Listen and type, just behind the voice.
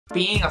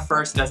Being a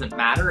first doesn't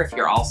matter if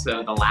you're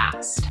also the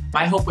last.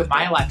 My hope with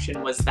my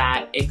election was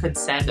that it could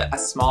send a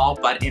small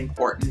but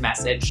important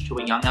message to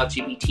a young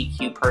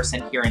LGBTQ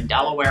person here in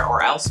Delaware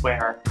or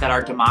elsewhere that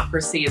our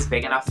democracy is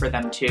big enough for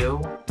them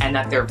too, and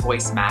that their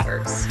voice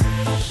matters.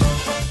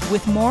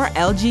 With more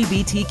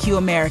LGBTQ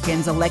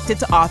Americans elected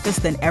to office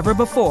than ever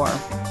before,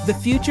 the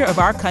future of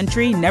our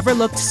country never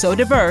looked so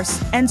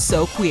diverse and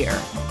so queer.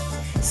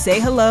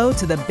 Say hello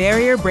to the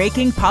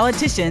barrier-breaking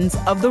politicians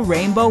of the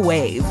Rainbow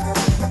Wave.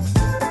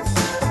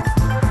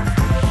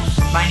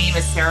 My name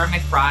is Sarah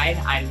McBride.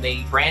 I'm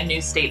the brand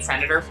new state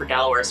senator for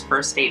Delaware's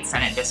 1st State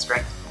Senate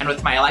District. And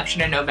with my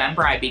election in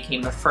November, I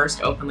became the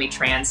first openly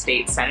trans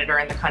state senator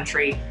in the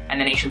country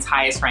and the nation's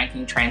highest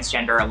ranking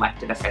transgender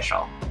elected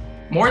official.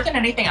 More than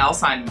anything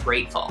else, I'm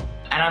grateful,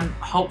 and I'm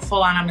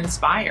hopeful, and I'm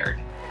inspired.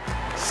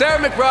 Sarah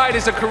McBride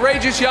is a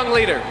courageous young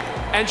leader,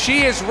 and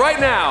she is right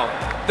now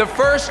the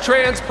first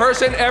trans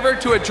person ever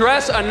to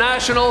address a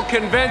national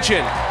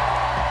convention.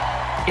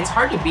 It's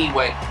hard to be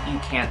what you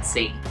can't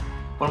see.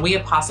 When we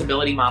have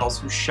possibility models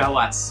who show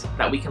us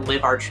that we can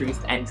live our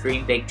truth and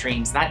dream big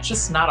dreams, that's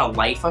just not a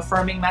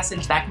life-affirming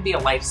message, that can be a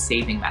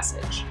life-saving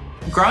message.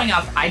 Growing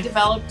up, I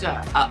developed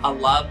a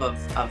love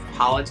of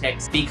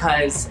politics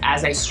because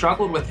as I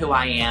struggled with who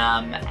I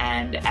am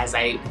and as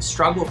I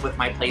struggled with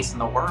my place in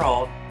the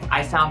world,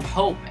 I found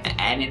hope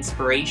and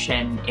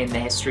inspiration in the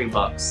history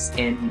books,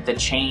 in the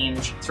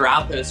change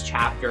throughout those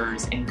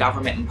chapters in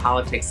government and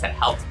politics that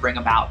helped bring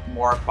about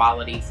more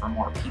equality for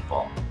more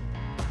people.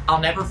 I'll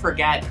never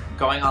forget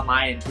going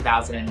online in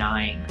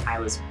 2009. I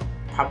was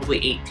probably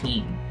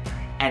 18.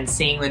 And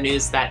seeing the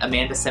news that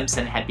Amanda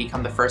Simpson had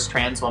become the first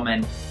trans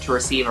woman to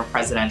receive a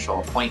presidential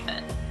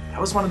appointment.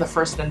 That was one of the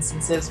first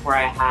instances where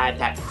I had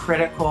that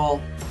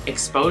critical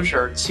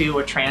exposure to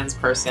a trans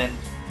person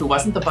who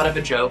wasn't the butt of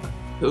a joke,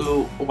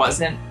 who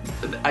wasn't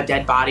a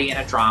dead body in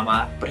a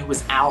drama, but who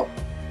was out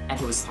and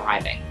who was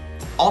thriving.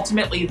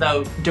 Ultimately,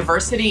 though,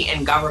 diversity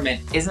in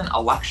government isn't a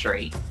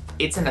luxury,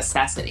 it's a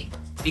necessity,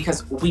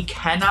 because we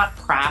cannot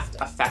craft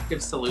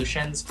effective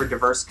solutions for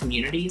diverse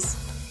communities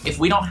if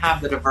we don't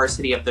have the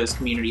diversity of those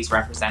communities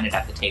represented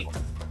at the table.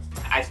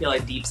 I feel a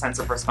deep sense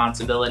of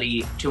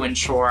responsibility to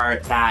ensure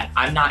that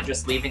I'm not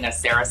just leaving a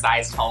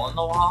Sarah-sized hole in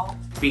the wall,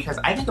 because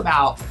I think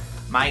about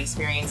my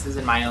experiences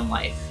in my own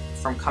life,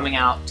 from coming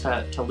out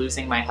to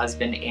losing my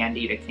husband,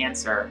 Andy, to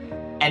cancer.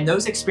 And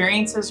those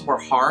experiences were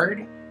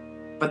hard,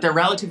 but they're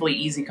relatively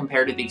easy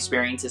compared to the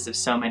experiences of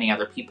so many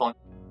other people.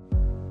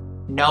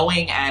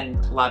 Knowing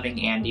and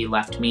loving Andy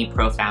left me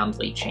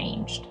profoundly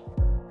changed.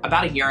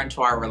 About a year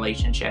into our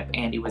relationship,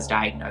 Andy was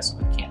diagnosed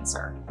with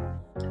cancer.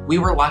 We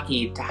were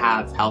lucky to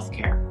have health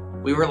care.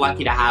 We were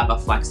lucky to have a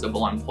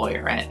flexible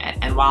employer.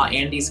 And while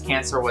Andy's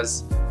cancer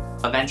was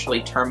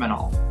eventually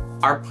terminal,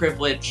 our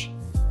privilege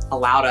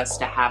allowed us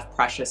to have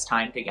precious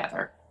time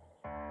together.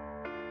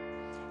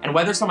 And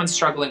whether someone's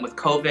struggling with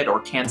COVID or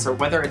cancer,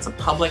 whether it's a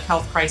public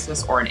health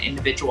crisis or an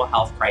individual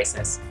health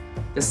crisis,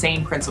 the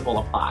same principle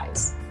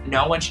applies.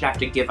 No one should have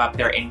to give up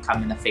their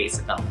income in the face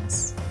of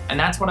illness. And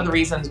that's one of the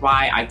reasons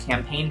why I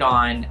campaigned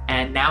on,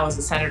 and now as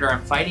a senator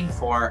I'm fighting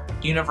for,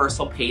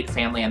 universal paid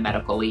family and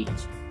medical leave.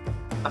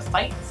 The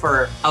fight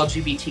for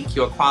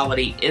LGBTQ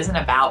equality isn't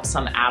about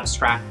some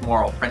abstract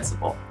moral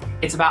principle.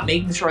 It's about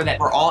making sure that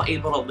we're all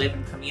able to live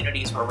in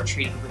communities where we're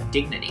treated with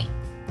dignity.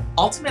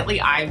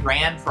 Ultimately, I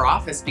ran for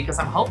office because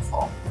I'm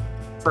hopeful.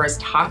 For as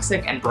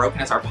toxic and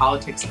broken as our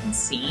politics can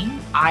seem,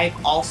 I've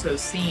also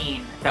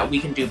seen that we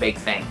can do big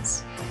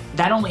things.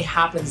 That only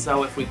happens,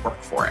 though, if we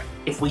work for it,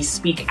 if we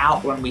speak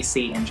out when we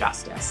see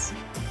injustice.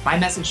 My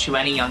message to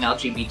any young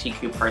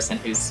LGBTQ person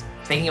who's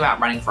thinking about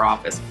running for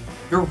office,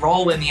 your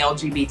role in the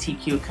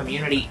LGBTQ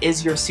community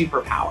is your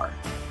superpower.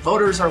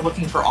 Voters are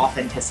looking for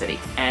authenticity,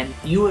 and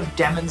you have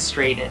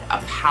demonstrated a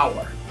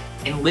power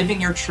in living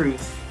your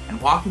truth and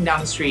walking down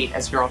the street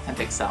as your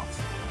authentic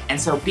self.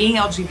 And so being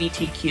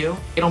LGBTQ,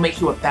 it'll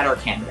make you a better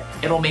candidate.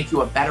 It'll make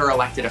you a better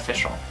elected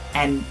official.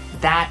 And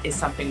that is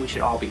something we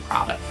should all be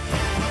proud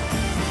of.